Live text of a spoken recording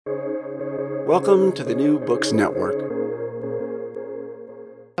Welcome to the New Books Network.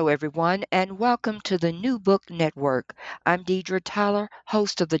 Hello, everyone, and welcome to the New Book Network. I'm Deidre Tyler,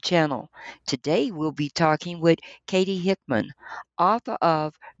 host of the channel. Today, we'll be talking with Katie Hickman, author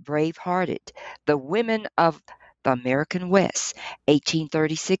of Bravehearted, The Women of the American West,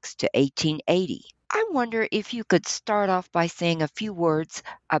 1836 to 1880. I wonder if you could start off by saying a few words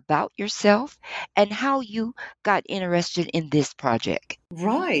about yourself and how you got interested in this project.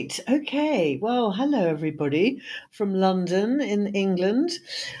 Right. Okay. Well, hello, everybody from London in England.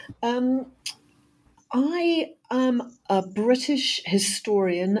 Um, I am a British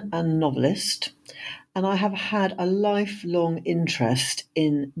historian and novelist, and I have had a lifelong interest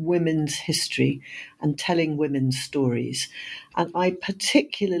in women's history and telling women's stories. And I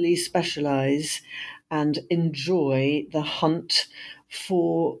particularly specialize and enjoy the hunt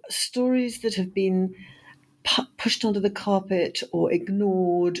for stories that have been pushed under the carpet or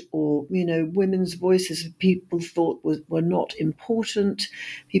ignored, or women's voices people thought were not important.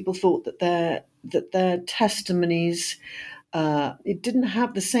 People thought that their testimonies it didn't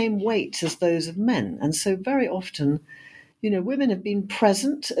have the same weight as those of men, and so very often women have been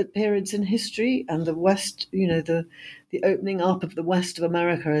present at periods in history, and the West, the opening up of the West of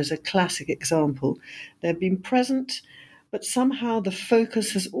America is a classic example. They've been present, but somehow the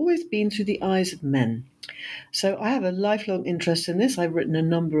focus has always been through the eyes of men. So I have a lifelong interest in this. I've written a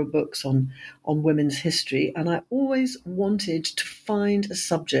number of books on women's history, and I always wanted to find a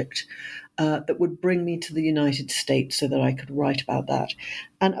subject that would bring me to the United States so that I could write about that.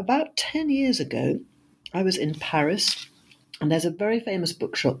 And about 10 years ago, I was in Paris, and there's a very famous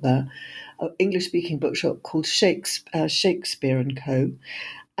bookshop there, an English-speaking bookshop called Shakespeare and Co.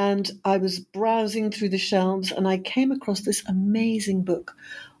 And I was browsing through the shelves, and I came across this amazing book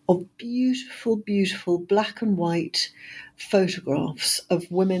of beautiful, beautiful black and white photographs of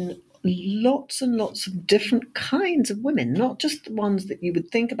women, lots and lots of different kinds of women, not just the ones that you would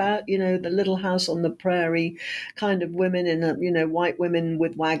think about, the Little House on the Prairie kind of women, white women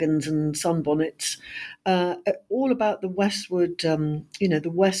with wagons and sunbonnets, all about the westward,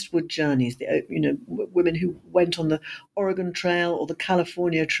 the westward journeys, women who went on the Oregon Trail or the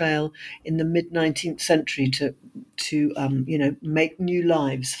California Trail in the mid 19th century to make new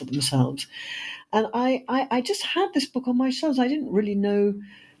lives for themselves. And I just had this book on my shelves. I didn't really know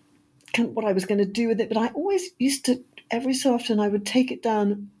what I was going to do with it, but I always used to, every so often, I would take it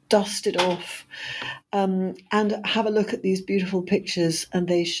down, dust it off, and have a look at these beautiful pictures. And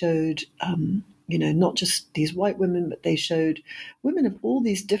they showed, not just these white women, but they showed women of all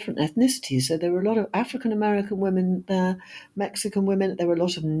these different ethnicities. So there were a lot of African American women there, Mexican women. There were a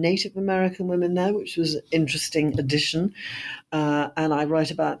lot of Native American women there, which was an interesting addition. And I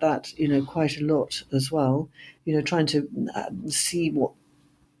write about that, quite a lot as well. Trying to see what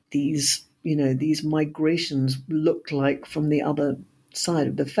these migrations looked like from the other side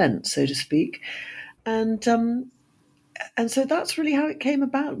of the fence, so to speak. And so that's really how it came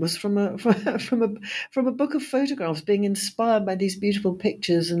about, was from a book of photographs, being inspired by these beautiful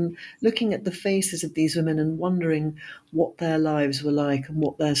pictures and looking at the faces of these women and wondering what their lives were like and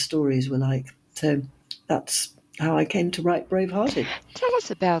what their stories were like. So that's how I came to write Bravehearted. Tell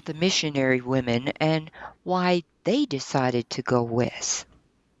us about the missionary women and why they decided to go west.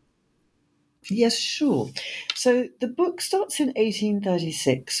 Yes, sure. So the book starts in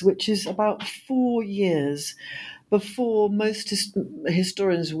 1836, which is about 4 years before most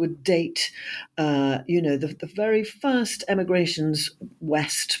historians would date, the very first emigrations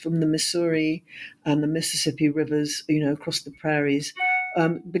west from the Missouri and the Mississippi rivers, across the prairies,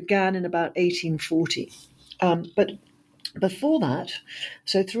 began in about 1840. But before that,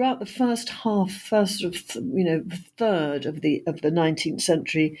 so throughout the first third of the 19th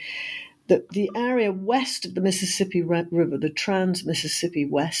century, the area west of the Mississippi River, the Trans-Mississippi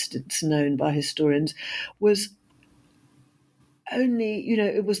West, it's known by historians, was only,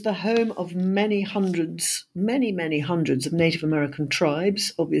 it was the home of many hundreds of Native American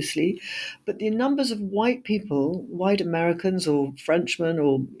tribes, obviously, but the numbers of white people, white Americans or Frenchmen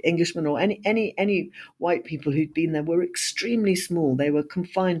or Englishmen or any white people who'd been there were extremely small. They were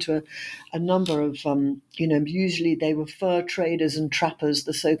confined to a number of, usually they were fur traders and trappers,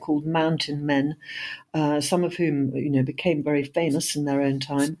 the so-called mountain men, some of whom, became very famous in their own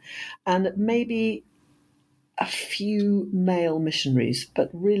time, and maybe a few male missionaries, but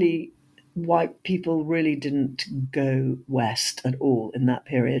really white people really didn't go west at all in that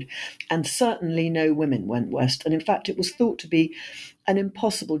period. And certainly no women went west. And in fact, it was thought to be an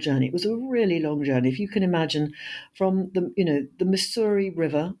impossible journey. It was a really long journey. If you can imagine, from the Missouri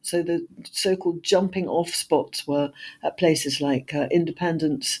River, so the so-called jumping off spots were at places like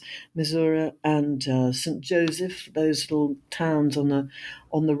Independence, Missouri, and St. Joseph, those little towns on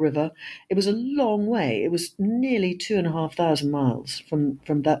the river. It was a long way. It was nearly 2,500 miles from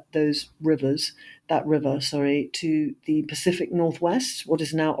that river, to the Pacific Northwest, what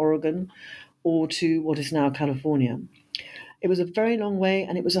is now Oregon, or to what is now California. It was a very long way,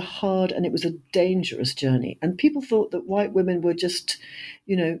 and it was a hard and it was a dangerous journey. And people thought that white women were just,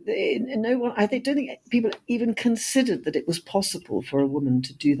 no one. I don't think people even considered that it was possible for a woman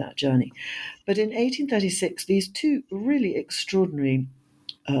to do that journey. But in 1836, these two really extraordinary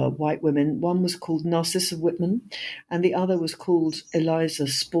white women. One was called Narcissa Whitman, and the other was called Eliza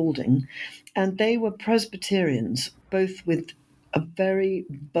Spaulding, and they were Presbyterians, both with a very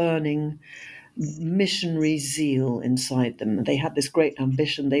burning missionary zeal inside them. They had this great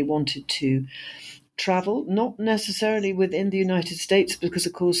ambition. They wanted to travel, not necessarily within the United States, because,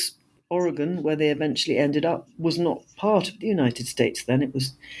 of course, Oregon, where they eventually ended up, was not part of the United States then. It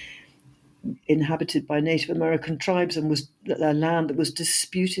was inhabited by Native American tribes and was a land that was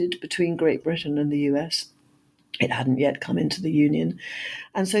disputed between Great Britain and the US. It hadn't yet come into the Union.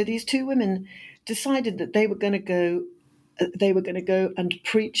 And so these two women decided that they were going to go and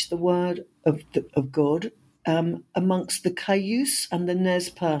preach the word of God amongst the Cayuse and the Nez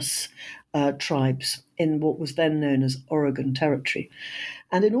Perce tribes in what was then known as Oregon Territory.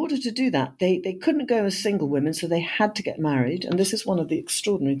 And in order to do that, they couldn't go as single women, so they had to get married. And this is one of the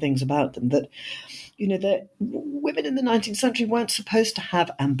extraordinary things about them, that that women in the 19th century weren't supposed to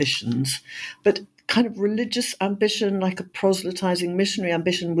have ambitions, but kind of religious ambition, like a proselytizing missionary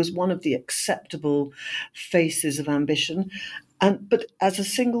ambition, was one of the acceptable faces of ambition. But as a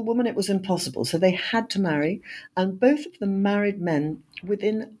single woman, it was impossible. So they had to marry, and both of them married men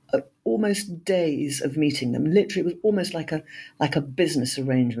within almost days of meeting them. Literally, it was almost like a business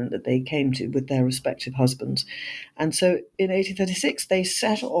arrangement that they came to with their respective husbands. And so in 1836, they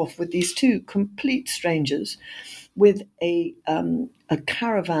set off with these two complete strangers with a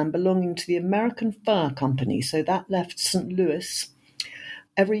caravan belonging to the American Fur Company. So that left St. Louis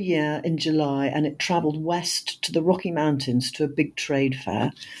every year in July, and it traveled west to the Rocky Mountains to a big trade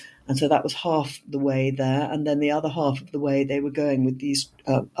fair. And so that was half the way there. And then the other half of the way, they were going with these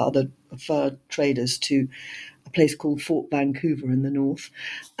other fur traders to a place called Fort Vancouver in the north.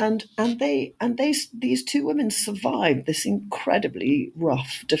 And these two women survived this incredibly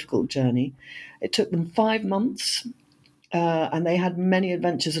rough, difficult journey. It took them 5 months. And they had many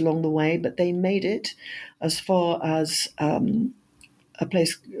adventures along the way, but they made it as far as a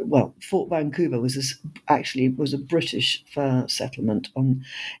place. Well, Fort Vancouver was a British fur settlement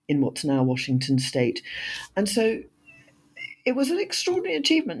in what's now Washington State, and so it was an extraordinary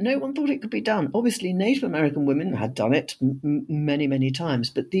achievement. No one thought it could be done. Obviously, Native American women had done it many, many times,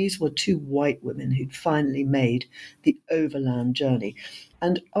 but these were two white women who'd finally made the overland journey.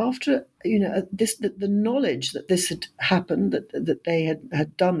 And after, the knowledge that this had happened, that they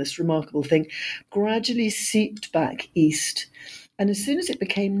had done this remarkable thing, gradually seeped back east. And as soon as it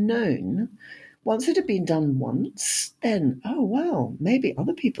became known, once it had been done once, then, oh, wow, maybe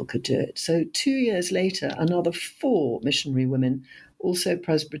other people could do it. So 2 years later, another 4 missionary women, also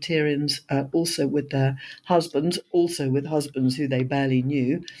Presbyterians, also with their husbands, also with husbands who they barely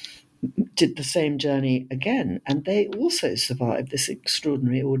knew, did the same journey again. And they also survived this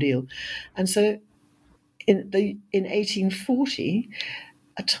extraordinary ordeal. And so in 1840,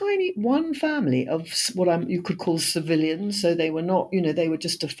 a tiny one family of what you could call civilians. So they were not, they were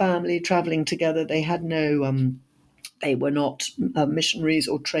just a family traveling together. They had no, they were not missionaries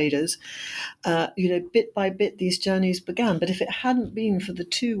or traders. Bit by bit, these journeys began. But if it hadn't been for the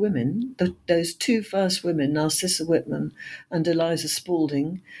two women, those two first women, Narcissa Whitman and Eliza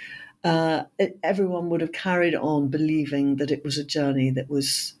Spaulding, everyone would have carried on believing that it was a journey that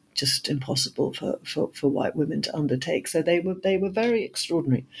was just impossible for white women to undertake. So they were very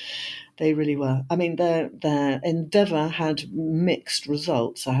extraordinary. They really were. I mean, their endeavour had mixed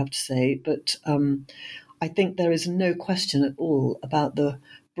results, I have to say, but I think there is no question at all about the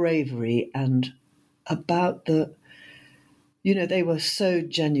bravery and about the, they were so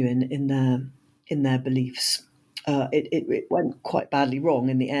genuine in their beliefs. It went quite badly wrong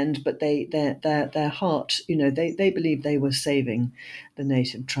in the end, but their heart, they believed they were saving the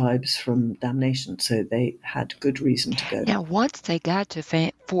native tribes from damnation, so they had good reason to go. Now, once they got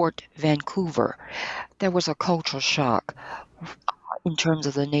to Fort Vancouver, there was a cultural shock in terms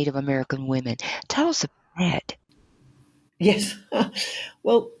of the Native American women. Tell us about that. Yes.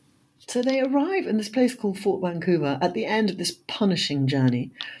 Well, So they arrive in this place called Fort Vancouver at the end of this punishing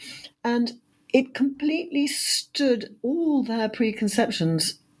journey. And it completely stood all their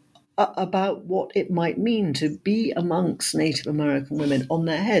preconceptions about what it might mean to be amongst Native American women on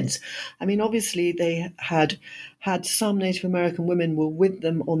their heads. I mean, obviously, they had some Native American women were with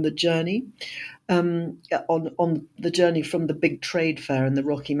them on the journey, on the journey from the big trade fair in the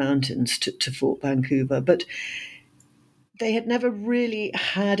Rocky Mountains to Fort Vancouver, but they had never really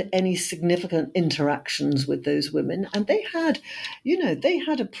had any significant interactions with those women, and they had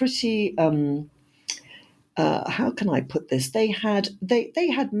a pretty how can I put this? They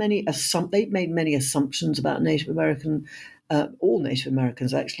made many assumptions about Native American, all Native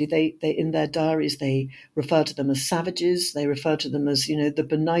Americans actually. They in their diaries they refer to them as savages. They refer to them as the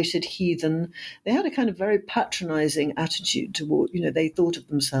benighted heathen. They had a kind of very patronizing attitude toward. They thought of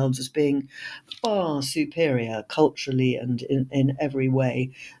themselves as being far superior culturally and in every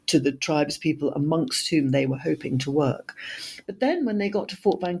way to the tribes people amongst whom they were hoping to work. But then when they got to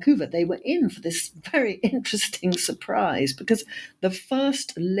Fort Vancouver, they were in for this very interesting surprise, because the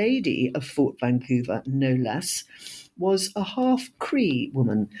first lady of Fort Vancouver, no less, was a half Cree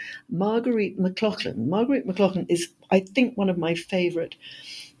woman, Marguerite McLaughlin. Marguerite McLaughlin is, I think, one of my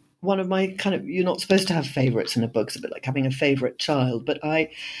kind of, you're not supposed to have favorites in a book. It's a bit like having a favorite child, but I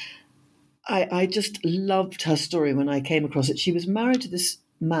just loved her story when I came across it. She was married to this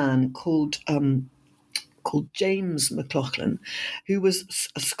man called James McLaughlin, who was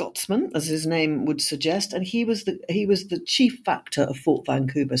a Scotsman, as his name would suggest, and he was the chief factor of Fort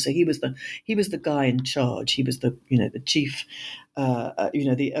Vancouver. So he was the guy in charge. He was the chief,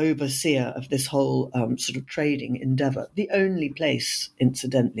 the overseer of this whole sort of trading endeavor. The only place,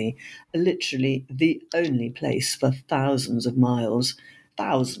 incidentally, literally the only place for thousands of miles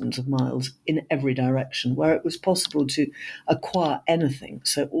in every direction where it was possible to acquire anything.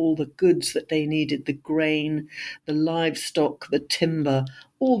 So all the goods that they needed, the grain, the livestock, the timber,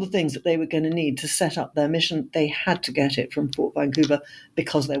 all the things that they were going to need to set up their mission, they had to get it from Fort Vancouver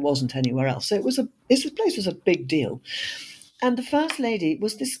because there wasn't anywhere else. So this place was a big deal. And the first lady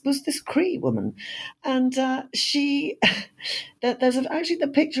was this Cree woman, and she. There's actually the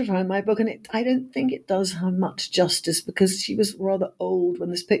picture of her in my book, and I don't think it does her much justice because she was rather old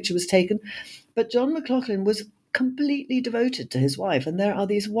when this picture was taken. But John McLaughlin was completely devoted to his wife, and there are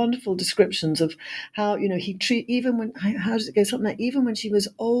these wonderful descriptions of how he even when how does it go, something like, even when she was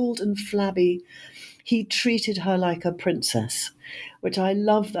old and flabby, he treated her like a princess, which I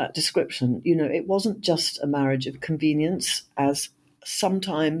love that description. It wasn't just a marriage of convenience, as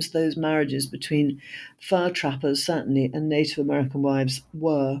sometimes those marriages between fur trappers, certainly, and Native American wives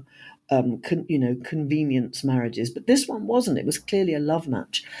were, convenience marriages. But this one wasn't. It was clearly a love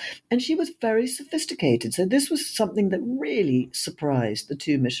match. And she was very sophisticated. So this was something that really surprised the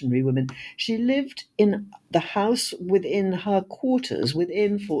two missionary women. She lived in the house within her quarters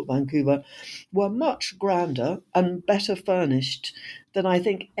within Fort Vancouver were much grander and better furnished than I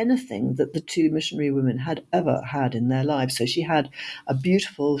think anything that the two missionary women had ever had in their lives. So she had a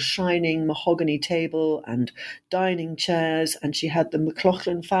beautiful, shining mahogany table and dining chairs, and she had the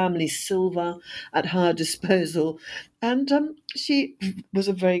McLaughlin family silver at her disposal. And she was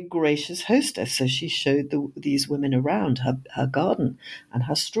a very gracious hostess, so she showed these women around her garden and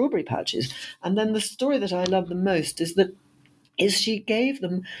her strawberry patches. And then the story that I love the most is she gave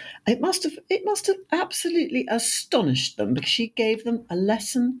them, it must have absolutely astonished them, because she gave them a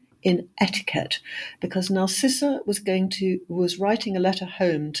lesson in etiquette, because Narcissa was writing a letter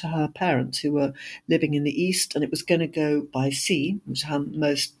home to her parents who were living in the East, and it was going to go by sea, which how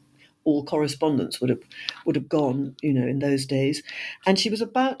most all correspondence would have gone, in those days. And she was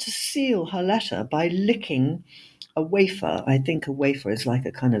about to seal her letter by licking a wafer. I think a wafer is like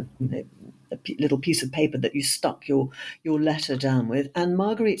a kind of, little piece of paper that you stuck your letter down with. And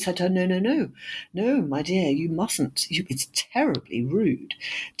Marguerite said to her, no, my dear, you mustn't. It's terribly rude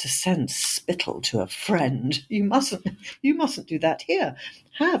to send spittle to a friend. You mustn't do that. Here,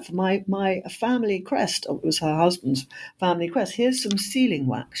 have my family crest. Oh, it was her husband's family crest. Here's some sealing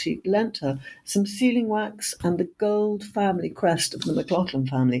wax. She lent her some sealing wax and the gold family crest of the McLaughlin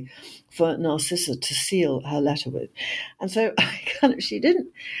family for Narcissa to seal her letter with. And so she didn't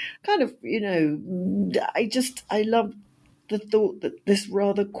I love the thought that this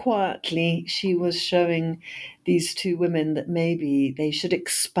rather quietly she was showing these two women that maybe they should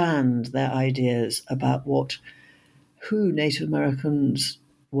expand their ideas about who Native Americans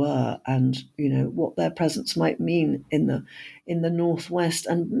were, and what their presence might mean in the Northwest,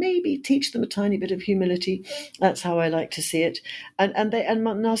 and maybe teach them a tiny bit of humility. That's how I like to see it. And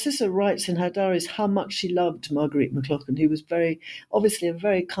Narcissa writes in her diaries how much she loved Marguerite McLachlan, who was obviously a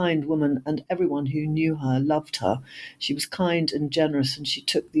very kind woman, and everyone who knew her loved her. She was kind and generous, and she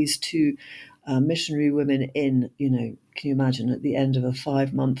took these two missionary women in. Can you imagine, at the end of a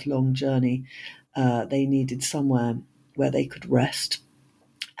 5-month-long journey, they needed somewhere where they could rest.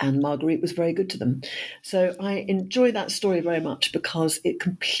 And Marguerite was very good to them. So I enjoy that story very much because it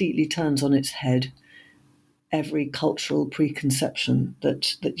completely turns on its head every cultural preconception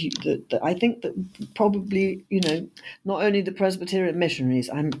that I think that probably, not only the Presbyterian missionaries.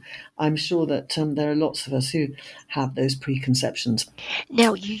 I'm sure that there are lots of us who have those preconceptions.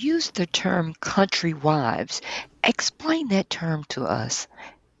 Now, you use the term country wives. Explain that term to us.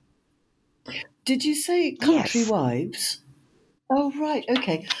 Did you say country Yes. wives? Oh, right.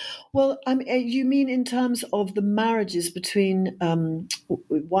 Okay. Well, you mean in terms of the marriages between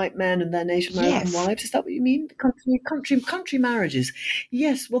white men and their Native American Yes. wives? Is that what you mean? Country marriages?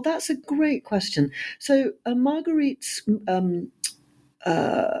 Yes. Well, that's a great question. So Marguerite's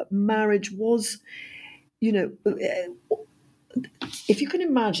marriage was, if you can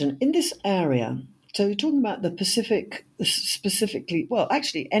imagine, in this area. So you're talking about the Pacific specifically, well,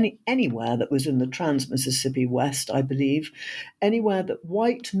 actually anywhere that was in the Trans-Mississippi West, I believe, anywhere that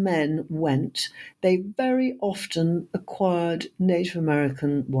white men went, they very often acquired Native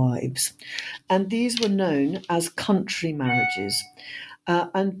American wives. And these were known as country marriages.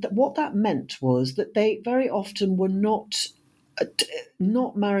 And what that meant was that they very often were not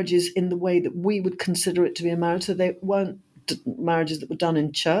marriages in the way that we would consider it to be a marriage. So they weren't marriages that were done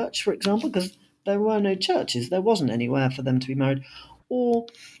in church, for example, because there were no churches. There wasn't anywhere for them to be married. Or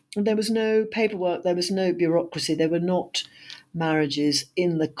there was no paperwork. There was no bureaucracy. They were not marriages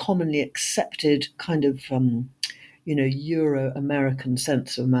in the commonly accepted kind of, Euro-American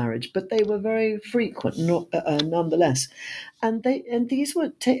sense of marriage. But they were very frequent, nonetheless. And these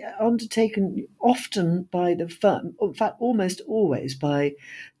were undertaken often by the fur, in fact, almost always by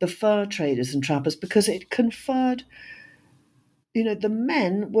the fur traders and trappers, because it conferred, the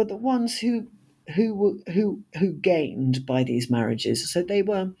men were the ones who gained by these marriages. So they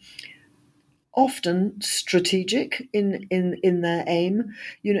were often strategic in their aim.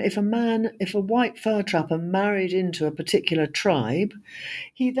 If a white fur trapper married into a particular tribe,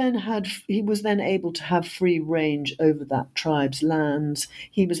 he was then able to have free range over that tribe's lands.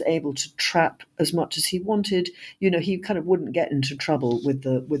 He was able to trap as much as he wanted. He kind of wouldn't get into trouble with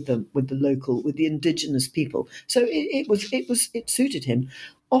the indigenous people. So it suited him.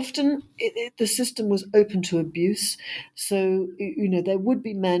 Often the system was open to abuse. So, there would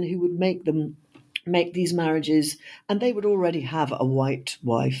be men who would make these marriages, and they would already have a white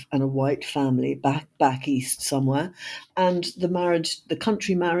wife and a white family back east somewhere. And the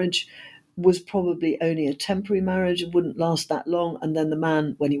country marriage was probably only a temporary marriage. It wouldn't last that long. And then the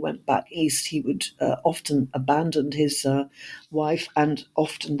man, when he went back east, he would often abandon his wife, and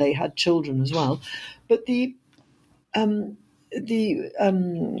often they had children as well. But the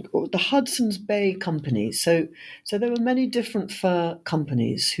Hudson's Bay Company. So there were many different fur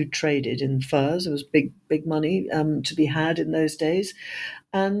companies who traded in furs. There was big money to be had in those days.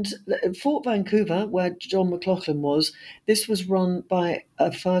 And Fort Vancouver, where John McLachlan was, this was run by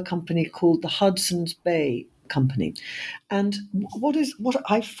a fur company called the Hudson's Bay Company. And what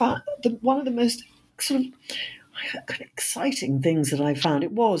I found, one of the most sort of exciting things that I found,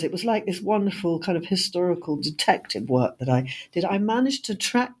 it was like this wonderful kind of historical detective work that I did. I managed to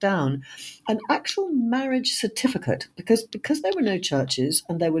track down an actual marriage certificate, because there were no churches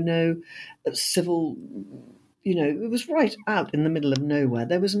and there were no civil, it was right out in the middle of nowhere.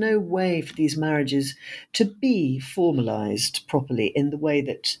 There was no way for these marriages to be formalized properly in the way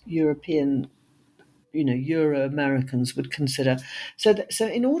that European, Euro-Americans would consider. So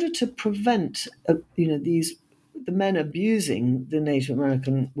in order to prevent, the men abusing the Native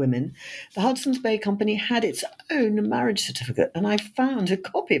American women, the Hudson's Bay Company had its own marriage certificate. And I found a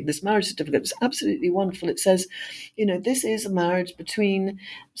copy of this marriage certificate. It's absolutely wonderful. It says, this is a marriage between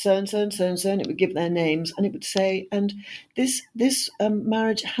so and so and so and so, and it would give their names, and it would say, and this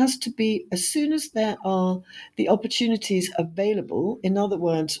marriage has to be as soon as there are the opportunities available. In other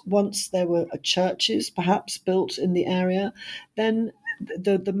words, once there were churches perhaps built in the area, then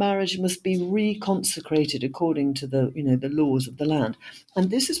the marriage must be reconsecrated according to the laws of the land. And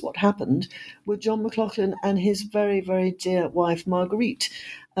this is what happened with John McLachlan and his very, very dear wife Marguerite.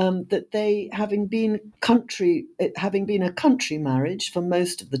 That they, having been a country marriage for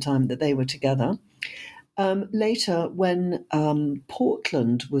most of the time that they were together, Later, when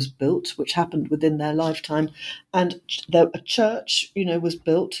Portland was built, which happened within their lifetime, and a church, was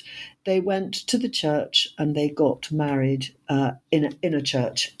built, they went to the church and they got married in a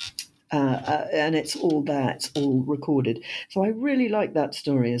church. And it's all there, it's all recorded. So I really like that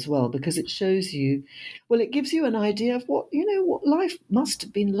story as well, because it shows you, well, it gives you an idea of what life must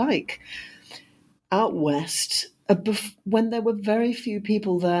have been like out west when there were very few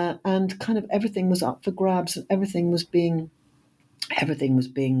people there, and kind of everything was up for grabs, and everything was being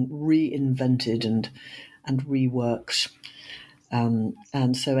reinvented and reworked.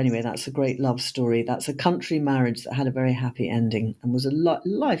 And so anyway, that's a great love story. That's a country marriage that had a very happy ending and was a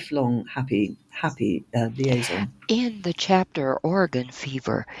lifelong happy liaison. In the chapter Oregon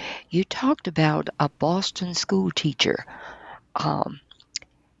Fever, you talked about a Boston school teacher, Hall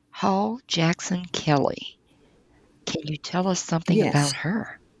Jackson Kelly. Can you tell us something Yes. about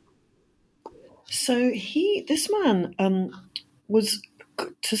her? So this man was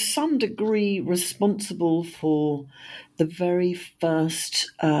to some degree responsible for the very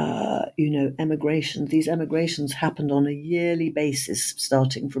first, emigration. These emigrations happened on a yearly basis,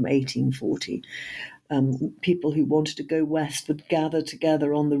 starting from 1840. People who wanted to go west would gather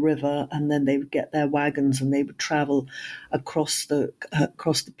together on the river, and then they would get their wagons and they would travel across the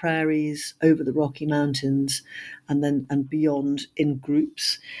prairies, over the Rocky Mountains, and beyond in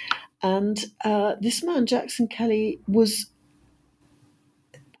groups. And this man, Jackson Kelly,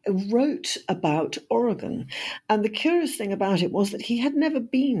 wrote about Oregon. And the curious thing about it was that he had never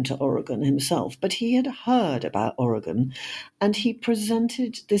been to Oregon himself, but he had heard about Oregon, and he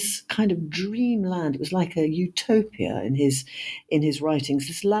presented this kind of dreamland. It was like a utopia in his writings.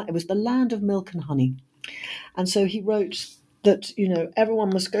 It was the land of milk and honey. And so he wrote that, everyone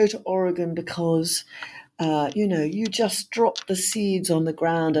must go to Oregon because you just drop the seeds on the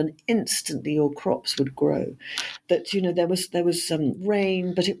ground and instantly your crops would grow. That there was some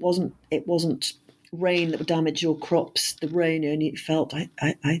rain, but it wasn't rain that would damage your crops. The rain only felt.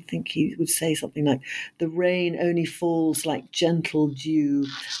 I think he would say something like, "The rain only falls like gentle dew,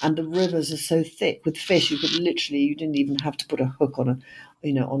 and the rivers are so thick with fish you didn't even have to put a hook on a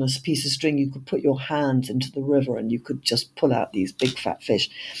piece of string. You could put your hands into the river and you could just pull out these big fat fish."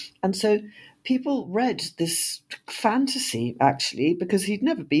 And so people read this fantasy, actually, because he'd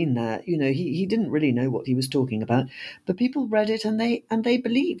never been there. He didn't really know what he was talking about, but people read it and they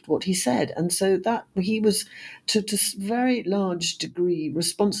believed what he said. And so that he was, to very large degree,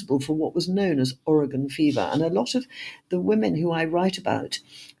 responsible for what was known as Oregon fever. And a lot of the women who I write about,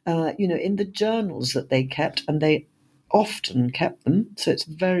 in the journals that they kept, and they often kept them, so it's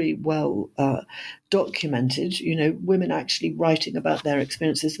very well documented. Women actually writing about their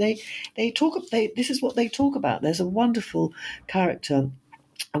experiences. This is what they talk about. There's a wonderful character,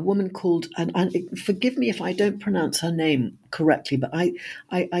 a woman called, and forgive me if I don't pronounce her name correctly, but I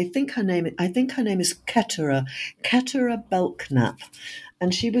think her name is Keturah Belknap.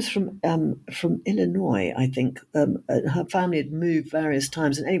 And she was from Illinois, I think. Her family had moved various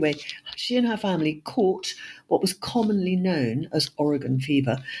times. And anyway, she and her family caught what was commonly known as Oregon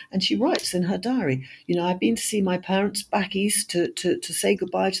fever. And she writes in her diary, I've been to see my parents back east to say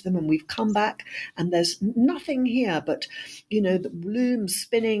goodbye to them, and we've come back, and there's nothing here but, the looms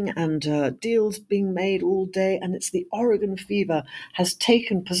spinning and deals being made all day. And it's the Oregon fever has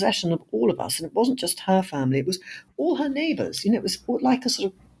taken possession of all of us. And it wasn't just her family, it was all her neighbors. It was like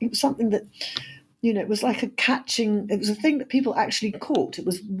it was something that, it was like it was a thing that people actually caught. It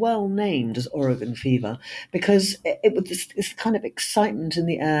was well named as Oregon fever because it was this kind of excitement in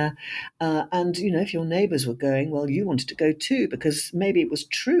the air. And, if your neighbors were going, well, you wanted to go too, because maybe it was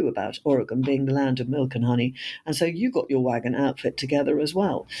true about Oregon being the land of milk and honey. And so you got your wagon outfit together as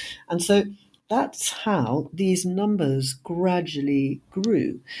well. And so that's how these numbers gradually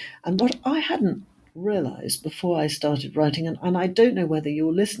grew. And what I hadn't realized before I started writing, and I don't know whether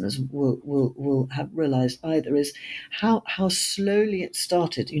your listeners will have realized either, is how slowly it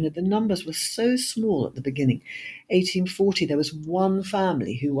started. The numbers were so small at the beginning. 1840, there was one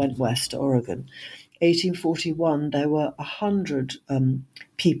family who went west to Oregon. 1841, there were 100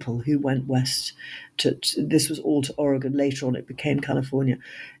 people who went west this was all to Oregon. Later on, it became California.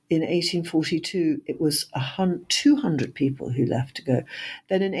 In 1842, it was 200 people who left to go.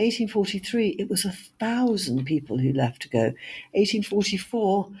 Then in 1843, it was 1,000 people who left to go.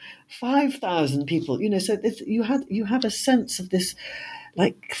 1844, 5,000 people. So you have a sense of this,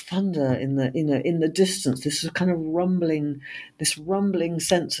 like thunder in the distance. This kind of rumbling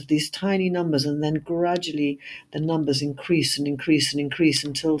sense of these tiny numbers, and then gradually the numbers increase and increase and increase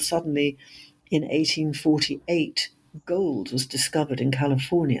until suddenly, in 1848. Gold was discovered in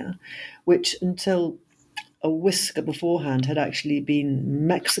California, which until a whisker beforehand, had actually been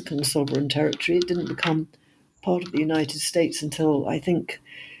Mexican sovereign territory. It didn't become part of the United States until, I think,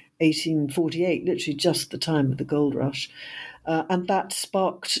 1848, literally just the time of the gold rush. And that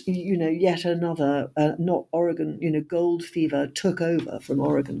sparked, yet another, not Oregon, gold fever took over from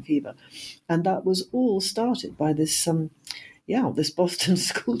Oregon fever. And that was all started by this this Boston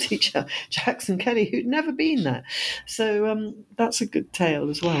school teacher, Jackson Kelly, who'd never been there. So that's a good tale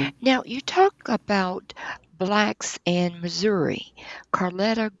as well. Now, you talk about blacks in Missouri,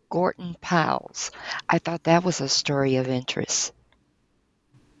 Carletta Gorton Piles. I thought that was a story of interest.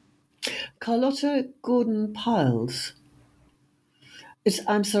 Carlotta Gordon Piles.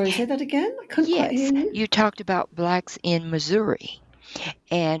 I'm sorry, say that again? I couldn't quite hear you. You talked about blacks in Missouri,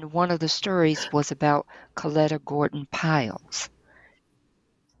 and one of the stories was about Carletta Gordon Piles.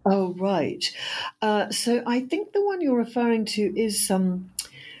 Oh, right. So I think the one you're referring to is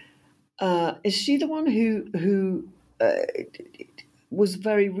she the one who was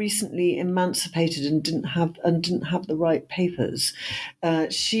very recently emancipated and didn't have the right papers?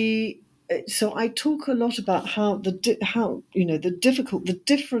 So I talk a lot about how the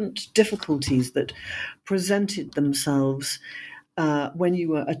different difficulties that presented themselves when you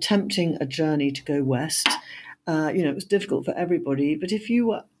were attempting a journey to go west. It was difficult for everybody, but if you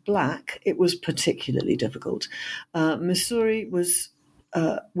were black, it was particularly difficult. Missouri was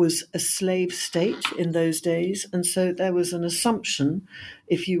a slave state in those days, and so there was an assumption,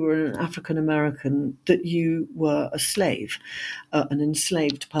 if you were an African American, that you were a slave, an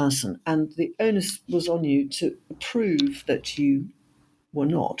enslaved person, and the onus was on you to prove that you were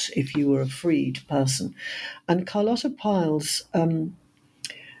not, if you were a freed person. And Carlotta Piles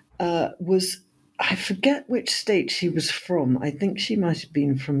was, I forget which state she was from. I think she might have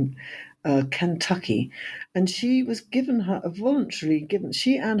been from Kentucky, and she was given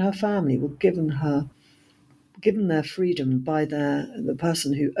she and her family were given their freedom by the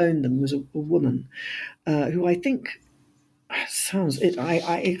person who owned them was a woman who I think I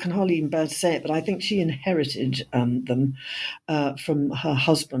can hardly even bear to say it, but I think she inherited them from her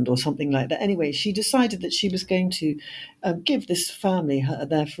husband or something like that. Anyway, she decided that she was going to give this family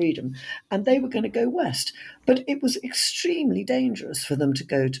their freedom, and they were going to go west. But it was extremely dangerous for them to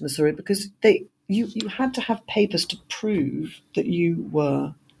go to Missouri because you had to have papers to prove that you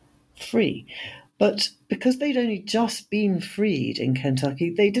were free. But because they'd only just been freed in Kentucky,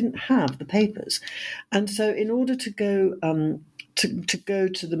 they didn't have the papers. And so in order to go to go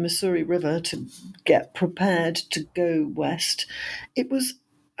to the Missouri River to get prepared to go west, it was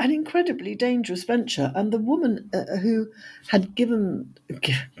an incredibly dangerous venture. And the woman who had given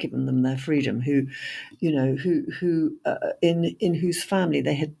them their freedom, who in whose family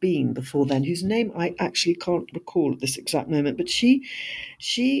they had been before then, whose name I actually can't recall at this exact moment, but she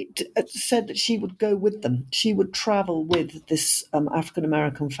said that she would go with them. She would travel with this African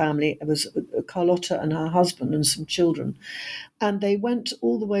American family. It was Carlotta and her husband and some children, and they went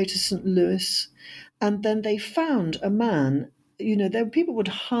all the way to St. Louis, and then they found a man. People would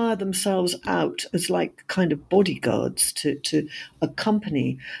hire themselves out as like kind of bodyguards to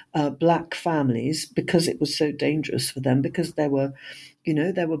accompany black families because it was so dangerous for them, because there were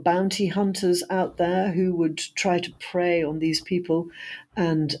bounty hunters out there who would try to prey on these people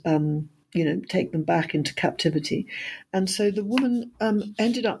and take them back into captivity. And so the woman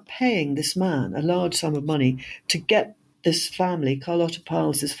ended up paying this man a large sum of money to get this family, Carlotta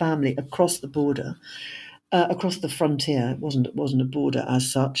Piles' family, across the border. Across the frontier. It wasn't a border as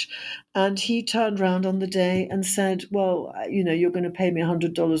such. And he turned around on the day and said, well, you're going to pay me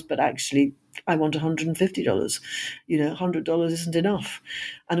 $100, but actually I want $150. $100 isn't enough.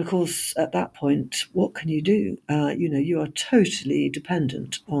 And of course, at that point, what can you do? You are totally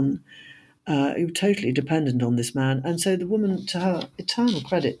dependent on this man. And so the woman, to her eternal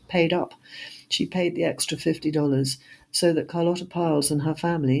credit, paid up. She paid the extra $50 so that Carlotta Piles and her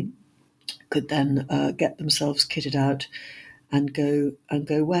family could then get themselves kitted out and go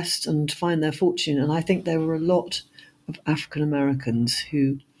west and find their fortune. And I think there were a lot of African Americans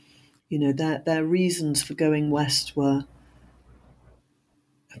who, their reasons for going west were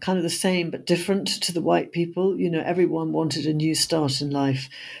kind of the same but different to the white people. Everyone wanted a new start in life,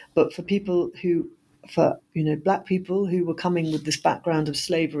 but for black people who were coming with this background of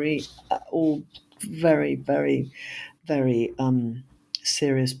slavery, all very, very, very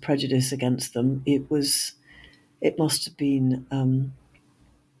serious prejudice against them. It must have been an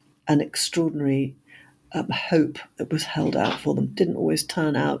extraordinary hope that was held out for them. Didn't always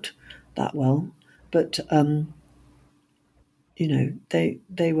turn out that well, but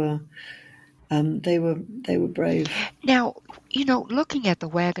they were They were brave. Now, looking at the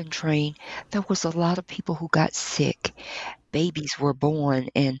wagon train, there was a lot of people who got sick. Babies were born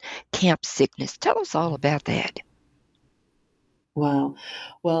and camp sickness. Tell us all about that. Wow.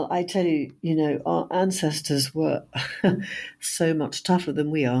 Well, I tell you, our ancestors were so much tougher than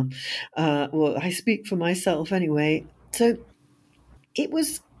we are. Well, I speak for myself anyway. So it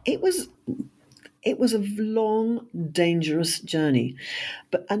was it was it was a long, dangerous journey.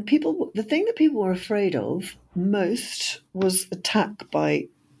 And the thing that people were afraid of most was attack by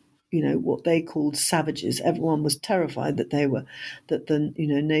what they called savages. Everyone was terrified that the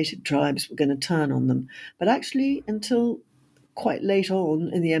native tribes were going to turn on them. But actually, until quite late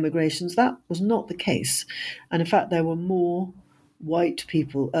on in the emigrations, that was not the case. And in fact, there were more white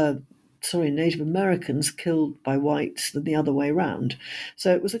people, Native Americans killed by whites than the other way around.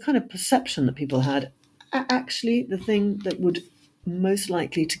 So it was a kind of perception that people had. Actually, the thing that would most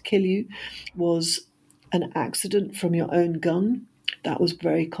likely to kill you was an accident from your own gun. That was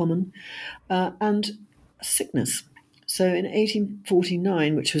very common. And sickness. So in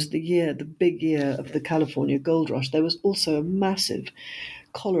 1849, which was the big year of the California gold rush, there was also a massive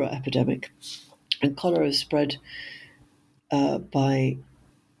cholera epidemic. And cholera spread by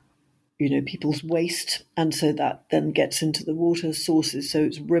people's waste, and so that then gets into the water sources. So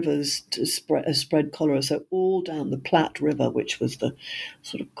it's rivers to spread cholera. So all down the Platte River, which was the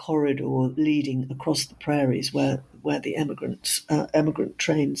sort of corridor leading across the prairies where the emigrant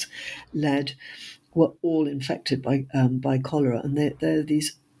trains led, were all infected by cholera. And there are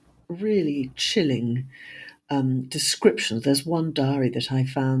these really chilling descriptions. There's one diary that I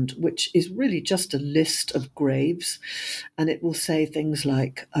found, which is really just a list of graves, and it will say things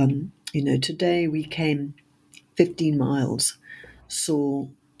like, today we came 15 miles, saw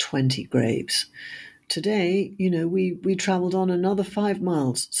 20 graves. Today, we traveled on another 5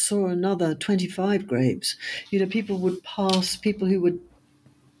 miles, saw another 25 graves. People would pass, people who would,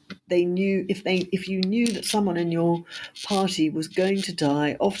 they knew, if you knew that someone in your party was going to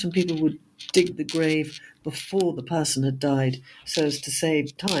die, often people would dig the grave before the person had died so as to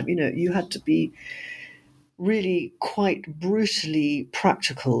save time. You had to be really quite brutally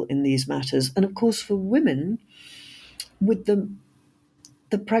practical in these matters. And of course, for women, with the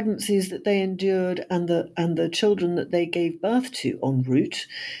pregnancies that they endured and the children that they gave birth to en route,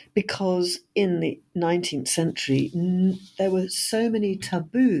 because in the 19th century there were so many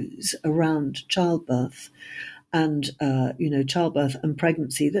taboos around childbirth and childbirth and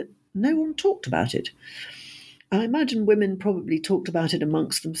pregnancy that no one talked about it. I imagine women probably talked about it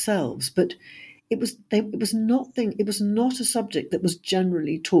amongst themselves, but it was not a subject that was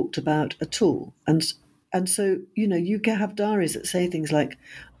generally talked about at all. And so, you can have diaries that say things like,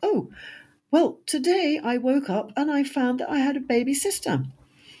 oh, well, today I woke up and I found that I had a baby sister.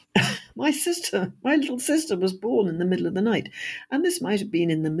 My little sister was born in the middle of the night. And this might have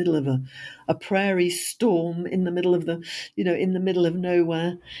been in the middle of a prairie storm, in the middle of in the middle of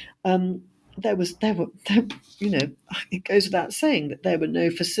nowhere. It goes without saying that there were no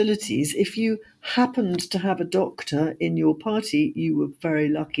facilities. If you happened to have a doctor in your party, you were very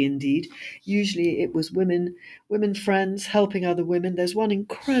lucky indeed. Usually it was women friends helping other women. There's one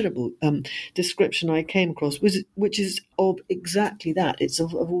incredible description I came across, which is of exactly that. It's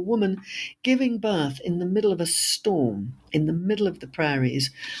of a woman giving birth in the middle of a storm, in the middle of the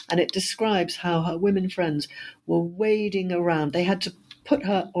prairies, and it describes how her women friends were wading around. They had to put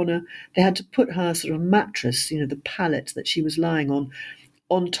her sort of mattress, the pallet that she was lying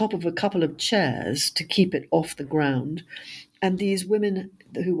on top of a couple of chairs to keep it off the ground. And these women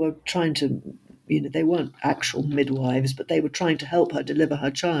who were trying to, they weren't actual midwives, but they were trying to help her deliver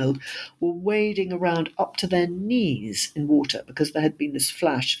her child, were wading around up to their knees in water because there had been this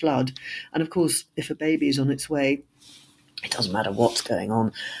flash flood. And of course, if a baby is on its way, it doesn't matter what's going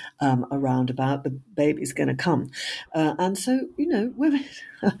on around about, the baby's going to come. And so,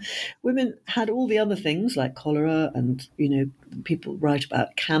 women had all the other things like cholera and, people write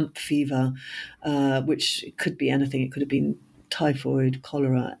about camp fever, which could be anything. It could have been typhoid,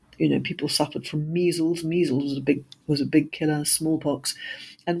 cholera. People suffered from measles. Measles was a big killer, smallpox.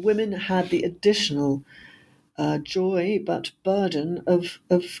 And women had the additional joy but burden of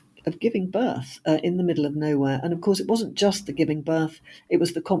giving birth in the middle of nowhere. And of course, it wasn't just the giving birth, it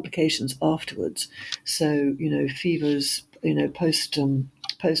was the complications afterwards. So, fevers,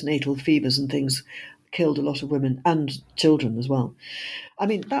 postnatal fevers and things killed a lot of women and children as well. I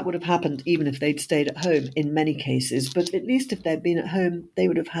mean, that would have happened even if they'd stayed at home in many cases, but at least if they'd been at home, they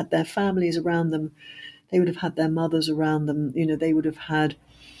would have had their families around them. They would have had their mothers around them. They would have had,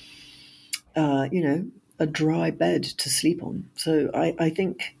 a dry bed to sleep on. So I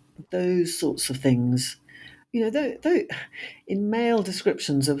think those sorts of things. Though in male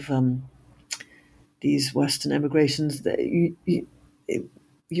descriptions of these Western emigrations, that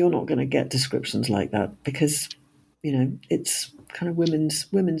you're not going to get descriptions like that, because it's kind of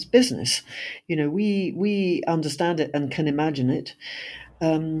women's business. We understand it and can imagine it,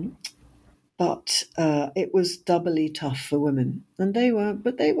 but it was doubly tough for women, and they were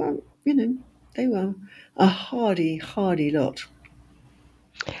a hardy lot.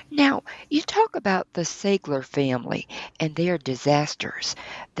 Now, you talk about the Sagler family and their disasters.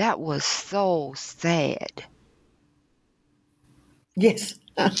 That was so sad. Yes.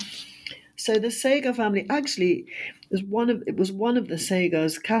 So the Sager family actually was one of the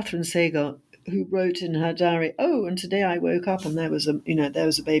Sagers, Catherine Sager, who wrote in her diary, "Oh, and today I woke up and there was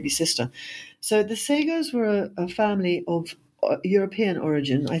a baby sister." So the Sagers were a family of European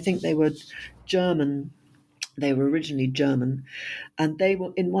origin. I think they were German. They were originally German, and they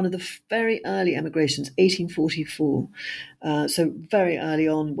were in one of the very early emigrations, 1844. So very early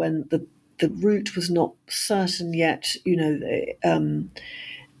on, when the route was not certain yet.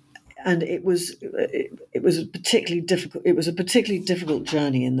 And it was a particularly difficult. It was a particularly difficult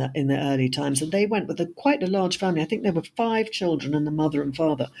journey in the early times, and they went with quite a large family. I think there were 5 children and the mother and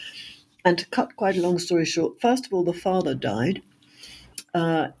father. And to cut quite a long story short, first of all, the father died,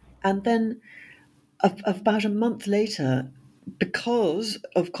 and then about a month later, because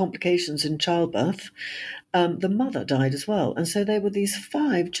of complications in childbirth, the mother died as well. And so there were these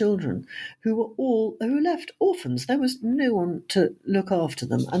 5 children who left orphans. There was no one to look after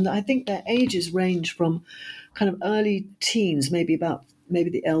them. And I think their ages range from kind of early teens, maybe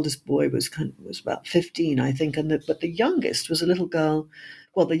the eldest boy was about 15, I think, but the youngest was a little girl.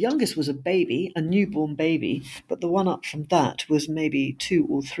 Well, the youngest was a baby, a newborn baby, but the one up from that was maybe 2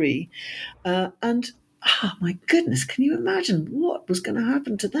 or 3. And oh my goodness, can you imagine what was going to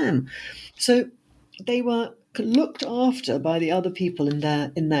happen to them? So they were looked after by the other people in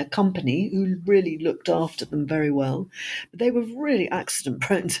their company, who really looked after them very well. But they were really accident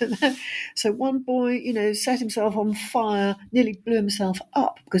prone. So one boy, set himself on fire, nearly blew himself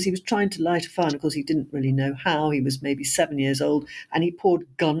up because he was trying to light a fire. And of course, he didn't really know how. He was maybe 7 years old, and he poured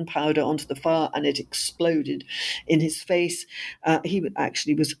gunpowder onto the fire, and it exploded in his face. He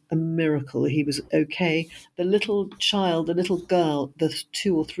actually was a miracle. He was okay. The little child, the little girl, the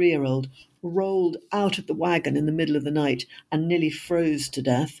 2 or 3 year old, rolled out of the wagon in the middle of the night and nearly froze to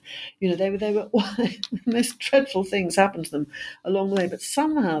death. They were the most dreadful things happened to them along the way, but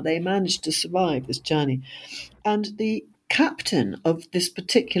somehow they managed to survive this journey. And the captain of this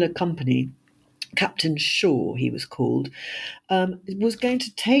particular company, Captain Shaw, he was called, was going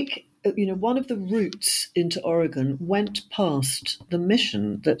to take. One of the routes into Oregon went past the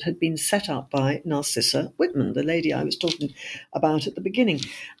mission that had been set up by Narcissa Whitman, the lady I was talking about at the beginning.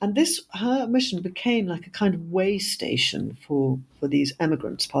 And her mission became like a kind of way station for these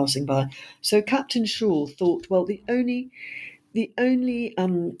emigrants passing by. So Captain Shaw thought, well, the only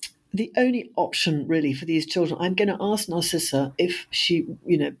option really for these children, I'm going to ask Narcissa if she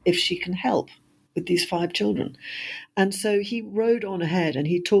can help with these 5 children. And so he rode on ahead and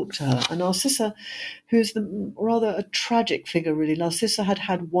he talked to her. And Narcissa, who's rather a tragic figure, really, Narcissa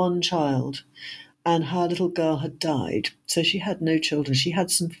had 1 child, and her little girl had died. So she had no children. She had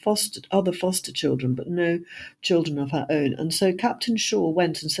some other foster children, but no children of her own. And so Captain Shaw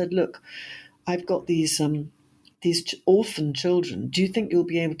went and said, look, I've got these orphan children. Do you think you'll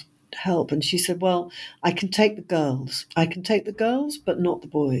be able to help? And she said, well, I can take the girls. But not the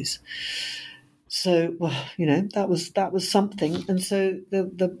boys. So, well, that was something. And so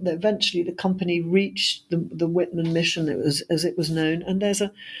eventually the company reached the Whitman mission, as it was known. And there's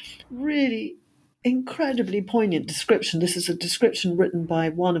a really incredibly poignant description. This is a description written by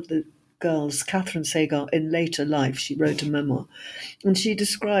one of the girls, Catherine Sager, in later life. She wrote a memoir. And she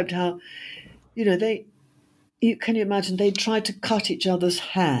described how, can you imagine, they tried to cut each other's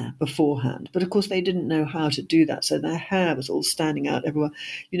hair beforehand, but of course they didn't know how to do that, so their hair was all standing out everywhere.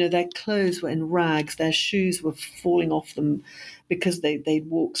 Their clothes were in rags, their shoes were falling off them because they'd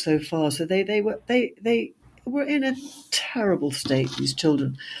walked so far. So they were in a terrible state, these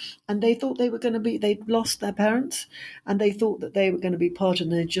children, and they thought they'd lost their parents, and they thought that they were going to be part,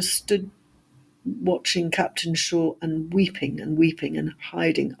 and they just stood watching Captain Shaw and weeping and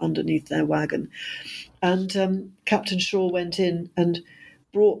hiding underneath their wagon. And Captain Shaw went in and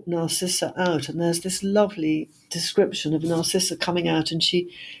brought Narcissa out, and there's this lovely description of Narcissa coming out, and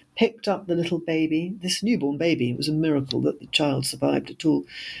she picked up the little baby, this newborn baby. It was a miracle that the child survived at all,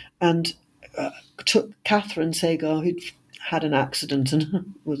 and took Catherine Sager, who'd had an accident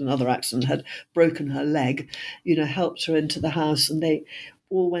and was another accident, had broken her leg, helped her into the house, and they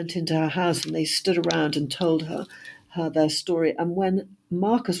all went into her house and they stood around and told her their story. And when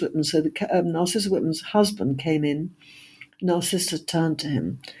Marcus Whitman, so Narcissa Whitman's husband, came in, Narcissa turned to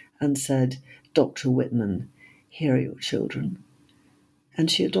him and said, "Dr. Whitman, here are your children." And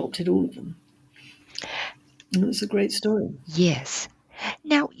she adopted all of them. And it's a great story. Yes.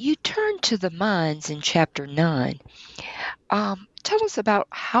 Now, you turn to the mines in chapter 9. Tell us about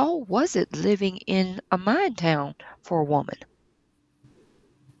how was it living in a mine town for a woman?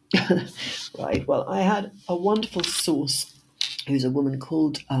 Right. Well, I had a wonderful source who's a woman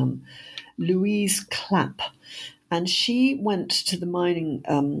called Louise Clapp. And she went to the mining,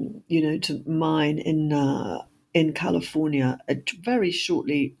 to mine in California very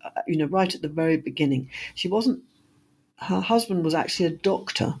shortly, right at the very beginning. Her husband was actually a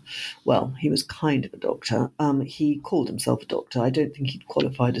doctor. Well, he was kind of a doctor. He called himself a doctor. I don't think he'd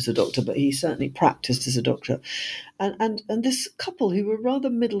qualified as a doctor, but he certainly practiced as a doctor. And this couple who were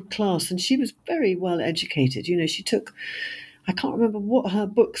rather middle class, and she was very well educated. She took, I can't remember what her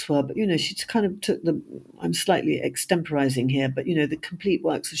books were, but she kind of took I'm slightly extemporizing here, but the complete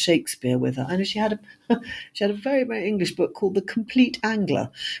works of Shakespeare with her. I know she had a very, very English book called The Complete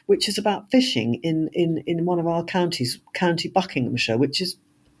Angler, which is about fishing in one of our counties, County Buckinghamshire, which is,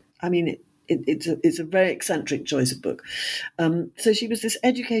 it's a very eccentric choice of book. So she was this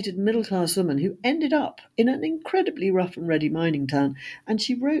educated middle-class woman who ended up in an incredibly rough and ready mining town, and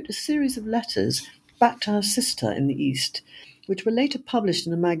she wrote a series of letters back to her sister in the East, which were later published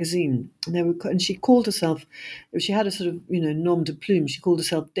in a magazine. And she called herself, she had a sort of, nom de plume, she called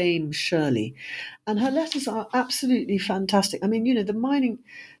herself Dame Shirley. And her letters are absolutely fantastic.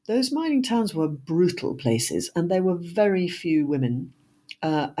 Those mining towns were brutal places, and there were very few women.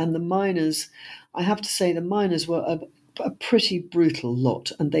 And the miners, I have to say, the miners were a pretty brutal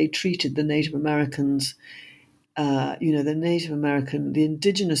lot, and they treated the Native Americans, the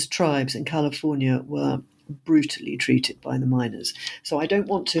indigenous tribes in California were brutally treated by the miners. So I don't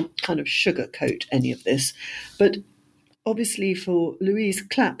want to kind of sugarcoat any of this, but obviously for Louise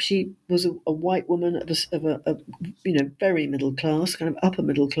Clapp, she was a white woman of a very middle class, kind of upper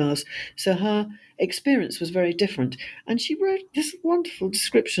middle class. So her experience was very different, and she wrote this wonderful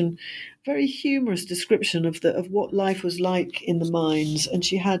description, very humorous description of what life was like in the mines. And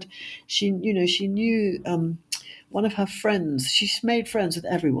she knew. One of her friends, she made friends with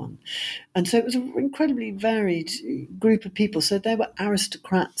everyone. And so it was an incredibly varied group of people. So there were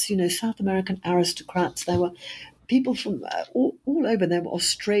aristocrats, South American aristocrats. There were people from all over. There were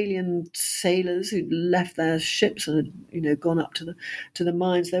Australian sailors who'd left their ships and had, gone up to the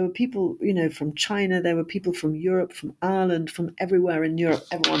mines. There were people, from China. There were people from Europe, from Ireland, from everywhere in Europe.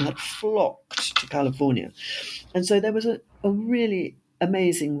 Everyone had flocked to California. And so there was a really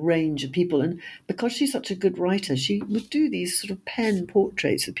amazing range of people. And because she's such a good writer, she would do these sort of pen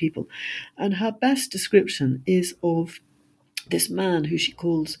portraits of people. And her best description is of this man who she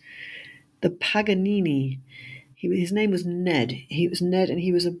calls the Paganini. His name was Ned. He was Ned, and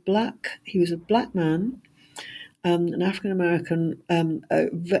he was a black man, an African American,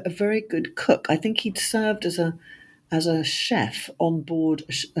 a very good cook. I think he'd served as a chef on board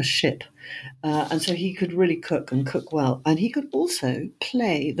a ship. And so he could really cook and cook well. And he could also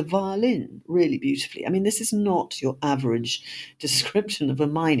play the violin really beautifully. This is not your average description of a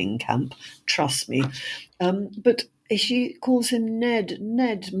mining camp, trust me. But she calls him Ned,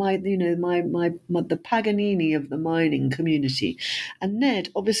 the Paganini of the mining community. And Ned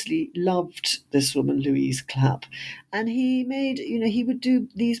obviously loved this woman, Louise Clapp. And he made, he would do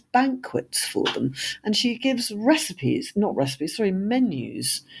these banquets for them. And she gives menus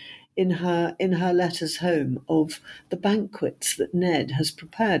in her letters home of the banquets that Ned has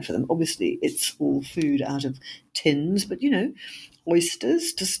prepared for them. Obviously, it's all food out of tins, but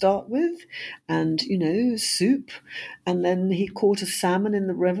oysters to start with, and soup, and then he caught a salmon in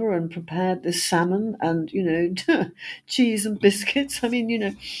the river and prepared this salmon, and cheese and biscuits.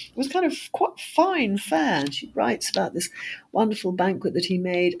 It was kind of quite fine fare. And she writes about this wonderful banquet that he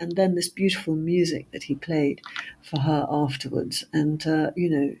made, and then this beautiful music that he played for her afterwards. And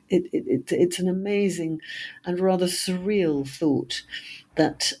it's an amazing and rather surreal thought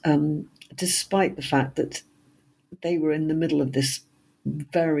that despite the fact that they were in the middle of this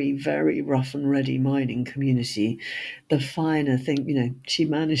very, very rough and ready mining community, the finer thing, she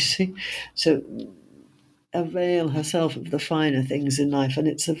managed to avail herself of the finer things in life. And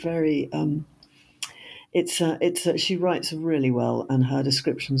it's a very, she writes really well, and her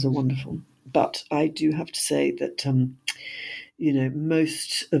descriptions are wonderful. But I do have to say that,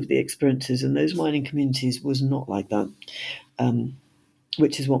 most of the experiences in those mining communities was not like that.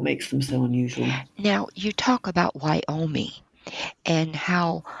 Which is what makes them so unusual. Now, you talk about Wyoming. and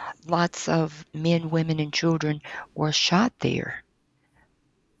how lots of men, women, and children were shot there.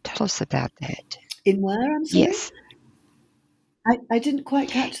 Tell us about that. In where, I'm sorry? Yes, I didn't quite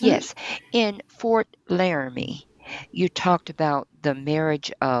catch that. yes. In Fort Laramie, you talked about the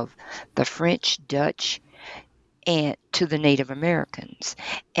marriage of the French, Dutch, and to the Native Americans.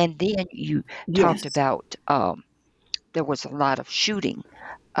 And then you talked Yes. about there was a lot of shooting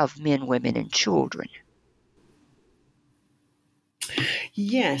of men, women, and children.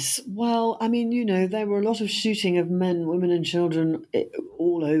 Yes. Well, I mean, there were a lot of shooting of men, women, and children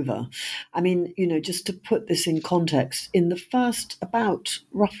all over. I mean, just to put this in context, in the first, about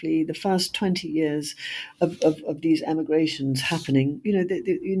roughly the first 20 years of these emigrations happening,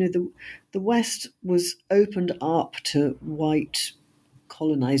 the West was opened up to white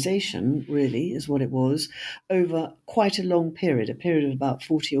colonization, really, is what it was, over quite a long period, a period of about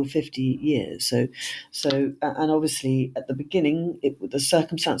 40 or 50 years. And obviously at the beginning, the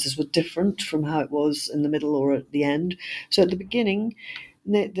circumstances were different from how it was in the middle or at the end. So at the beginning,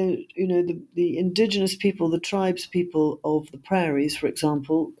 the indigenous people, the tribes people of the prairies, for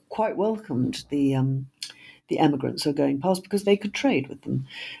example, quite welcomed the emigrants who were going past because they could trade with them,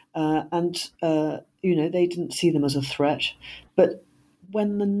 and they didn't see them as a threat. But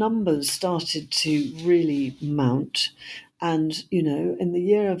when the numbers started to really mount, and in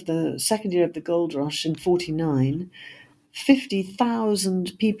the second year of the gold rush in 49,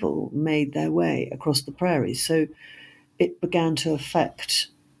 50,000 people made their way across the prairies. So it began to affect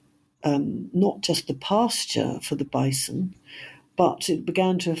not just the pasture for the bison, but it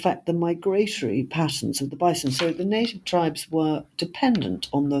began to affect the migratory patterns of the bison. So the native tribes were dependent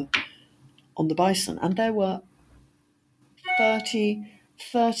on the bison, and there were 30,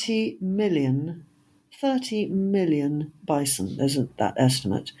 30 million, 30 million bison. There's that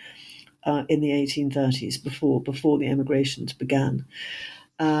estimate in the 1830s, before the emigrations began,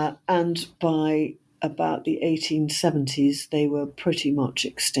 and by about the 1870s they were pretty much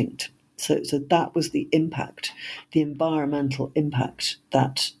extinct. So that was the impact, the environmental impact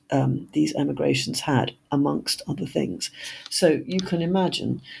that these emigrations had, amongst other things. So you can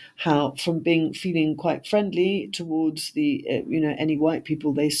imagine how, from feeling quite friendly towards the any white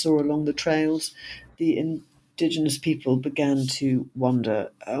people they saw along the trails, the indigenous people began to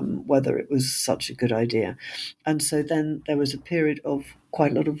wonder whether it was such a good idea. And so then there was a period of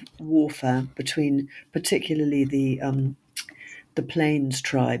quite a lot of warfare between, particularly the Plains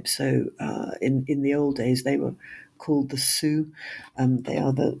tribe. So in the old days, they were called the Sioux. They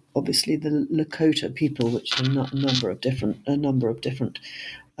are obviously the Lakota people, which are a number of different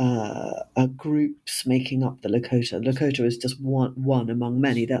groups making up the Lakota. Lakota is just one among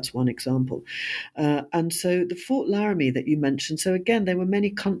many. That's one example. And so the Fort Laramie that you mentioned, so again, there were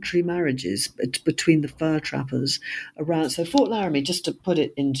many country marriages between the fur trappers around. So Fort Laramie, just to put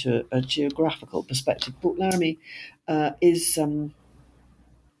it into a geographical perspective, Fort Laramie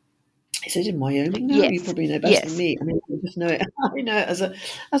is it in Wyoming now? You Yes, probably know better than yes. me. I mean, I just know it. I know it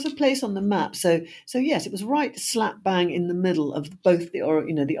as a place on the map. So yes, it was right slap bang in the middle of both the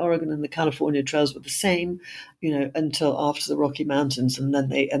Oregon and the California trails were the same, until after the Rocky Mountains, and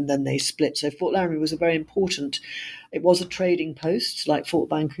then they split. So Fort Laramie was a very important. It was a trading post like Fort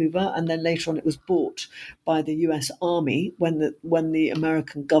Vancouver, and then later on it was bought by the U.S. Army when the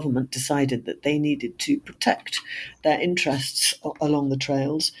American government decided that they needed to protect their interests along the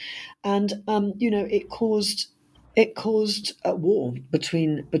trails, and it caused a war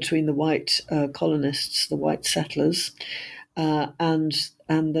between the white colonists, the white settlers, and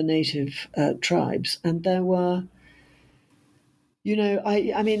the native tribes, and there were,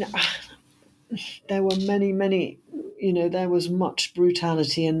 I mean, there were many. There was much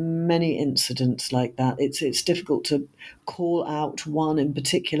brutality and many incidents like that. It's difficult to call out one in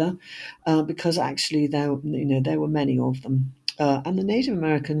particular because actually there were many of them, and the Native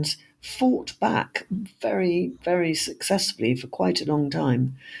Americans fought back very, very successfully for quite a long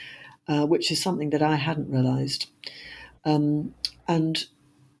time, which is something that I hadn't realised. And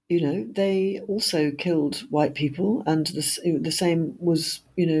they also killed white people, and the same was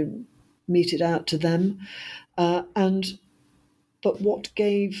meted out to them. But what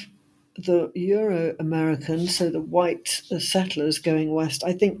gave the Euro Americans, so the white settlers going west,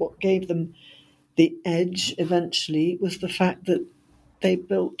 I think what gave them the edge eventually was the fact that they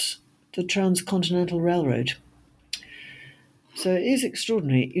built the Transcontinental Railroad. So it is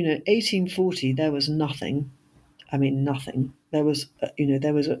extraordinary. 1840, there was nothing. I mean, nothing. There was,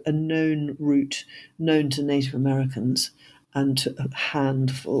 a known route known to Native Americans and to a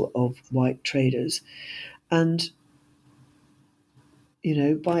handful of white traders. And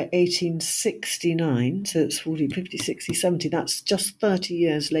by 1869, so it's 40, 50, 60, 70, that's just 30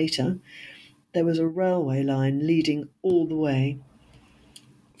 years later, there was a railway line leading all the way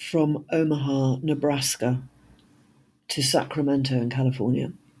from Omaha, Nebraska to Sacramento in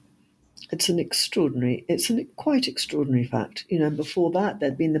California. It's a quite extraordinary fact. And before that,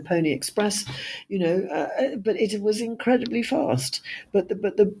 there'd been the Pony Express, but it was incredibly fast. But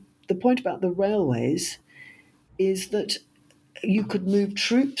the point about the railways is that you could move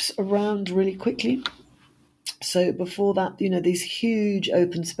troops around really quickly. So before that, these huge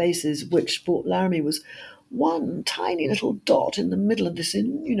open spaces, which Fort Laramie was one tiny little dot in the middle of this, a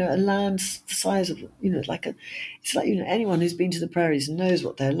land the size of, it's like, anyone who's been to the prairies knows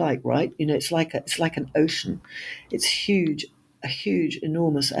what they're like, right? It's like an ocean. It's huge, a huge,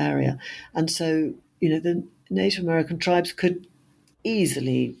 enormous area. And so, the Native American tribes could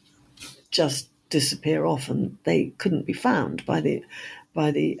easily just disappear off, and they couldn't be found by the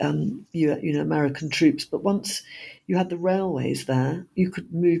American troops. But once you had the railways there, you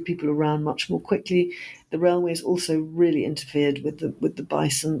could move people around much more quickly. The railways also really interfered with the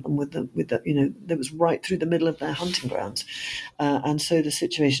bison and with the that was right through the middle of their hunting grounds, and so the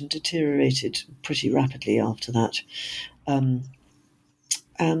situation deteriorated pretty rapidly after that.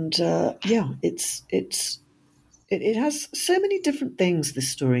 It has so many different things. This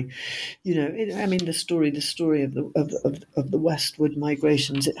story, the story of the westward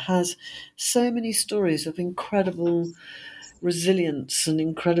migrations. It has so many stories of incredible resilience and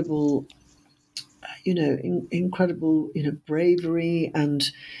incredible bravery,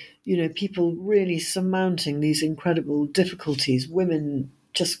 and people really surmounting these incredible difficulties. Women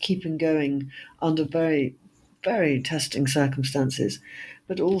just keeping going under very, very testing circumstances,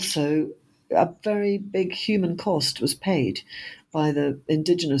 but also a very big human cost was paid by the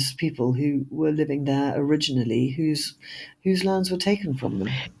indigenous people who were living there originally, whose lands were taken from them.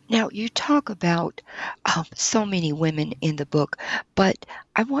 Now, you talk about so many women in the book, but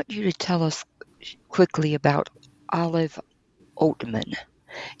I want you to tell us quickly about Olive Oatman.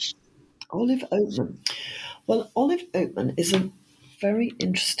 Olive Oatman. Well, Olive Oatman is a very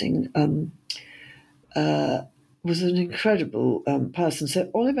interesting was an incredible person.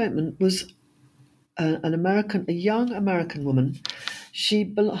 So Olive Oatman was a young American woman.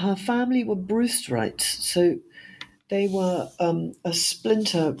 Her family were Brewsterites, so they were a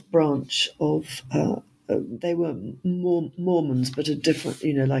splinter branch of. They were Mormons, but a different,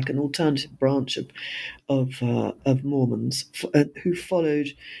 like an alternative branch of Mormons who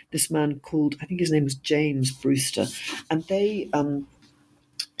followed this man called, I think his name was James Brewster, and they.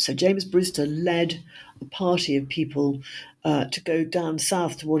 So James Brewster led a party of people to go down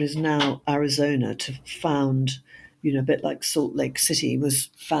south to what is now Arizona to found, a bit like Salt Lake City was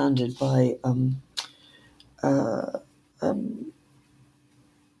founded by,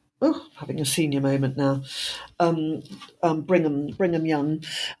 having a senior moment now, Brigham Young.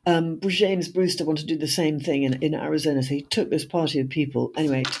 James Brewster wanted to do the same thing in Arizona, so he took this party of people.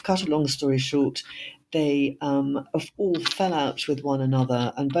 Anyway, to cut a long story short, they all fell out with one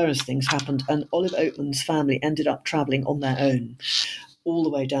another, and various things happened, and Olive Oatman's family ended up traveling on their own all the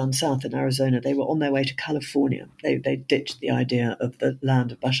way down south in Arizona. They were on their way to California. They ditched the idea of the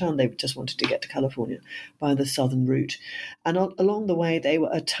land of Bashan. They just wanted to get to California by the southern route. And along the way, they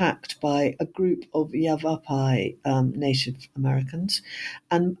were attacked by a group of Yavapai Native Americans.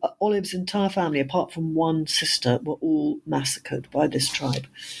 And Olive's entire family, apart from one sister, were all massacred by this tribe.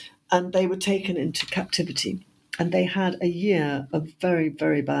 And they were taken into captivity. And they had a very,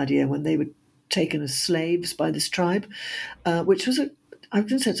 very bad year, when they were taken as slaves by this tribe, which was I was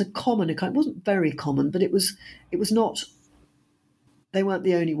going to say it's a common. It wasn't very common, but it was not. They weren't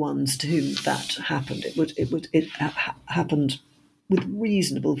the only ones to whom that happened. It happened with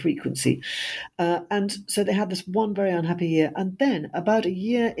reasonable frequency, and so they had this one very unhappy year. And then, about a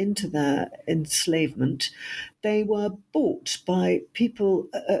year into their enslavement, they were bought by people,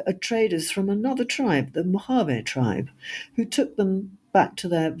 traders from another tribe, the Mojave tribe, who took them back to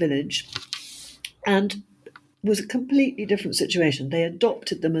their village, and was a completely different situation. They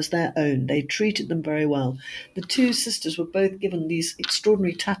adopted them as their own. They treated them very well. The two sisters were both given these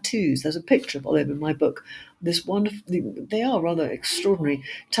extraordinary tattoos. There's a picture of Olive in my book. This wonderful, they are rather extraordinary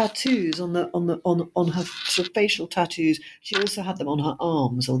tattoos on her sort of facial tattoos. She also had them on her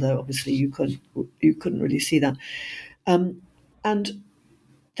arms, although obviously you couldn't really see that. And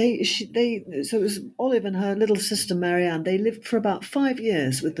So it was Olive and her little sister Marianne. They lived for about 5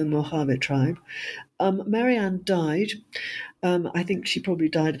 years with the Mojave tribe. Marianne died. I think she probably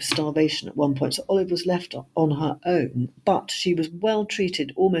died of starvation at one point. So Olive was left on her own, but she was well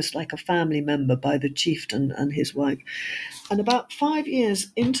treated, almost like a family member, by the chieftain and his wife. And about 5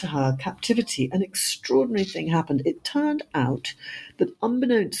 years into her captivity, an extraordinary thing happened. It turned out that,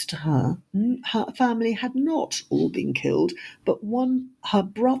 unbeknownst to her, her family had not all been killed, but her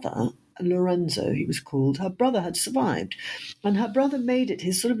brother, Lorenzo, he was called, her brother had survived. And her brother made it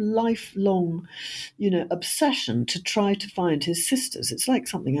his sort of lifelong, obsession to try to find his sisters. It's like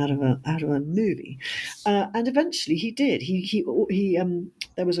something out of a movie. And eventually he did.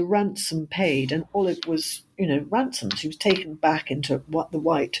 There was a ransom paid, and Olive was, ransomed. She was taken back into the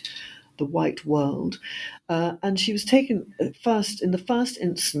white world, and she was taken in the first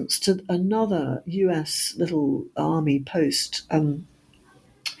instance to another U.S. little army post.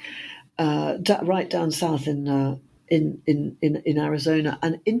 Right down south in Arizona,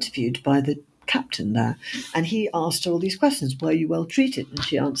 and interviewed by the captain there, and he asked her all these questions. Were you well treated? And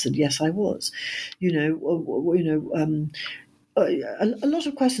she answered, yes, I was. A lot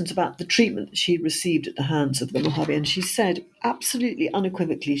of questions about the treatment that she received at the hands of the Mojave, and she said absolutely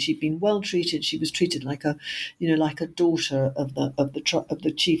unequivocally she'd been well treated. She was treated like a daughter of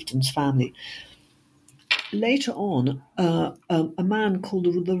the chieftain's family. Later on, a man called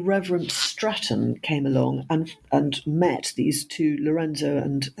the Reverend Stratton came along and met these two, Lorenzo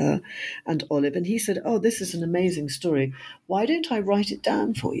and Olive, and he said, "Oh, this is an amazing story. Why don't I write it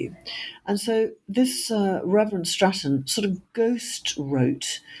down for you?" And so this Reverend Stratton sort of ghost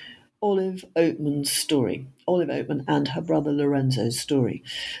wrote Olive Oatman's story, Olive Oatman and her brother Lorenzo's story,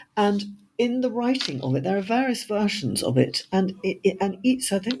 and in the writing of it, there are various versions of it, and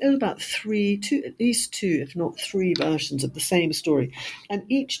each, I think there are about at least two, if not three versions of the same story, and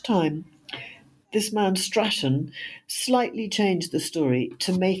each time this man Stratton slightly changed the story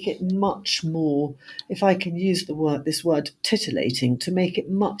to make it much more, if I can use this word titillating, to make it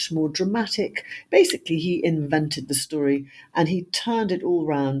much more dramatic. Basically, he invented the story and he turned it all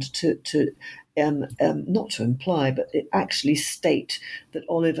round to not to imply, but it actually state that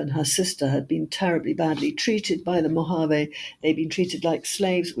Olive and her sister had been terribly badly treated by the Mojave. They'd been treated like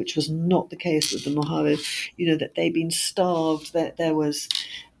slaves, which was not the case with the Mojave. That they'd been starved. That there was,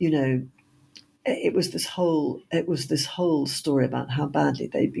 it was this whole story about how badly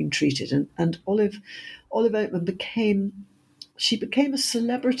they'd been treated, and Olive Oatman became a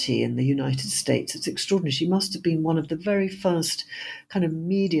celebrity in the United States. It's extraordinary. She must have been one of the very first kind of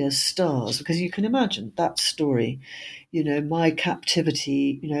media stars, because you can imagine that story, my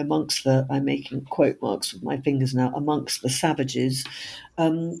captivity, amongst I'm making quote marks with my fingers now, amongst the savages.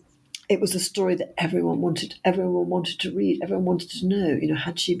 It was a story that everyone wanted to read, everyone wanted to know.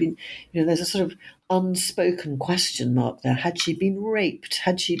 Had she been, there's a sort of unspoken question mark there. Had she been raped?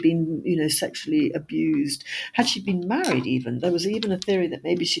 Had she been, sexually abused? Had she been married even? There was even a theory that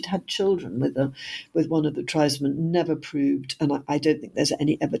maybe she'd had children with one of the tribesmen, never proved, and I don't think there's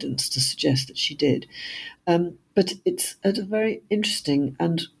any evidence to suggest that she did. But it's a very interesting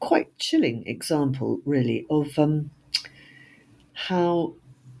and quite chilling example, really, of how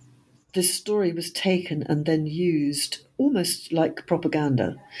this story was taken and then used almost like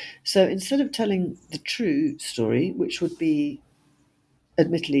propaganda. So instead of telling the true story, which would be,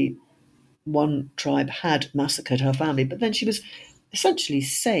 admittedly, one tribe had massacred her family, but then she was essentially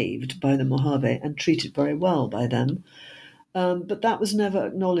saved by the Mojave and treated very well by them. But that was never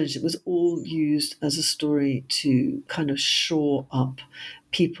acknowledged. It was all used as a story to kind of shore up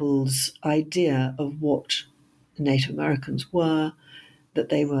people's idea of what Native Americans were, that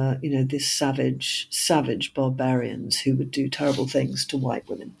they were, this savage barbarians who would do terrible things to white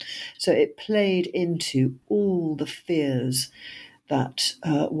women. So it played into all the fears that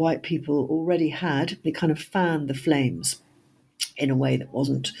white people already had. They kind of fanned the flames in a way that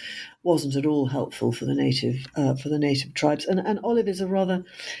wasn't at all helpful for the native tribes. And Olive is a rather,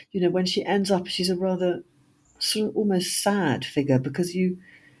 when she ends up, she's a rather sort of almost sad figure, because you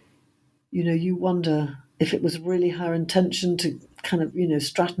wonder if it was really her intention to kind of,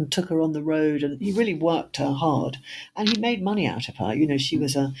 Stratton took her on the road, and he really worked her hard, and he made money out of her. She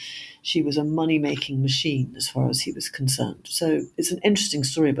was a money-making machine as far as he was concerned. So it's an interesting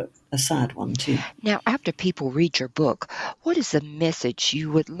story, but a sad one too. Now, after people read your book, what is the message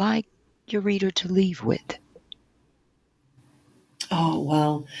you would like your reader to leave with? Oh,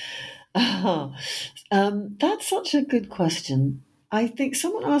 well, that's such a good question. I think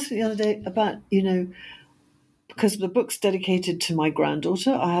someone asked me the other day about, because the book's dedicated to my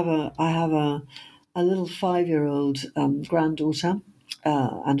granddaughter. I have a little 5-year-old granddaughter,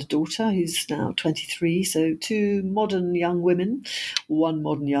 and a daughter who's now 23. So two modern young women, one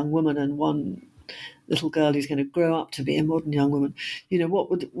modern young woman and one little girl who's going to grow up to be a modern young woman. What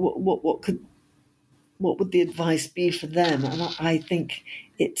would the advice be for them? And I think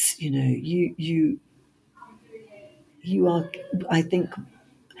it's you are. I think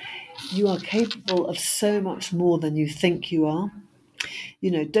you are capable of so much more than you think you are.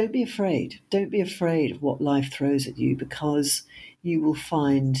 Don't be afraid. Don't be afraid of what life throws at you, because you will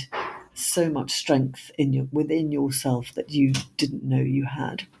find so much strength within yourself that you didn't know you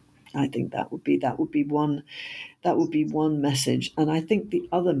had. I think that would be one message. And I think the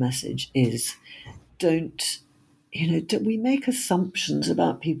other message is, don't we make assumptions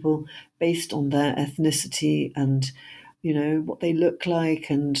about people based on their ethnicity and what they look like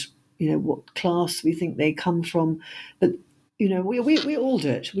and what class we think they come from. But we all do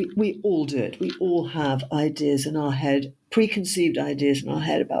it. We all do it. We all have ideas in our head, preconceived ideas in our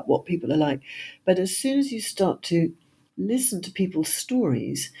head about what people are like. But as soon as you start to listen to people's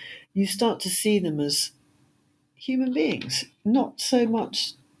stories, you start to see them as human beings, not so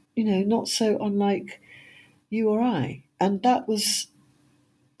much, not so unlike you or I. And I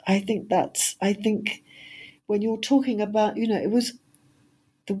think when you're talking about, it was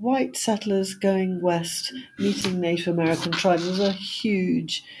the white settlers going west, meeting Native American tribes. It was a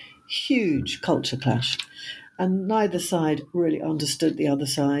huge, huge culture clash. And neither side really understood the other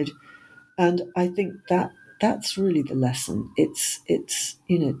side. And I think that's really the lesson. It's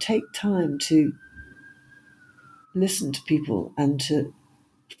take time to listen to people and to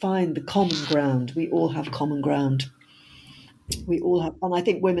find the common ground. We all have common ground. And I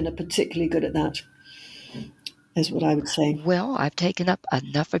think women are particularly good at that, is what I would say. Well, I've taken up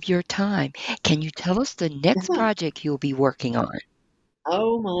enough of your time. Can you tell us the next project you'll be working on?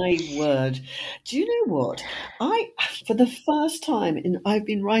 Oh my word. Do you know what? For the first time I've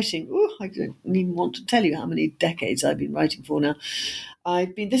been writing, I don't even want to tell you how many decades I've been writing for now.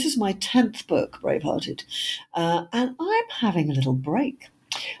 This is my 10th book, Bravehearted, and I'm having a little break.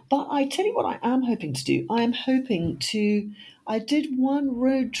 But I tell you what I am hoping to do. I did one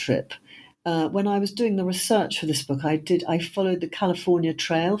road trip. When I was doing the research for this book, I followed the California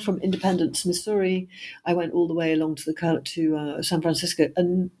Trail from Independence, Missouri. I went all the way along to San Francisco.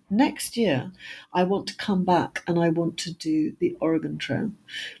 And next year, I want to come back and I want to do the Oregon Trail.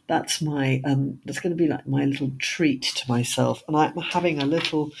 That's going to be like my little treat to myself. And I'm having a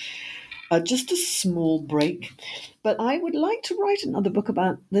little, just a small break. But I would like to write another book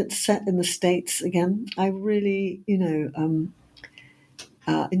that's set in the States again. I really,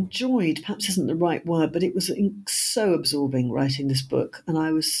 enjoyed, perhaps isn't the right word, but it was so absorbing writing this book, and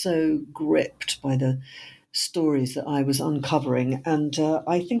I was so gripped by the stories that I was uncovering. And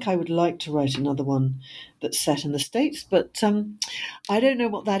I think I would like to write another one that's set in the States, but I don't know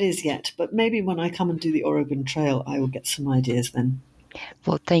what that is yet. But maybe when I come and do the Oregon Trail, I will get some ideas then.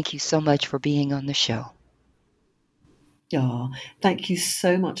 Well, thank you so much for being on the show. Thank you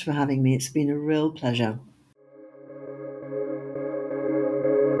so much for having me. It's been a real pleasure.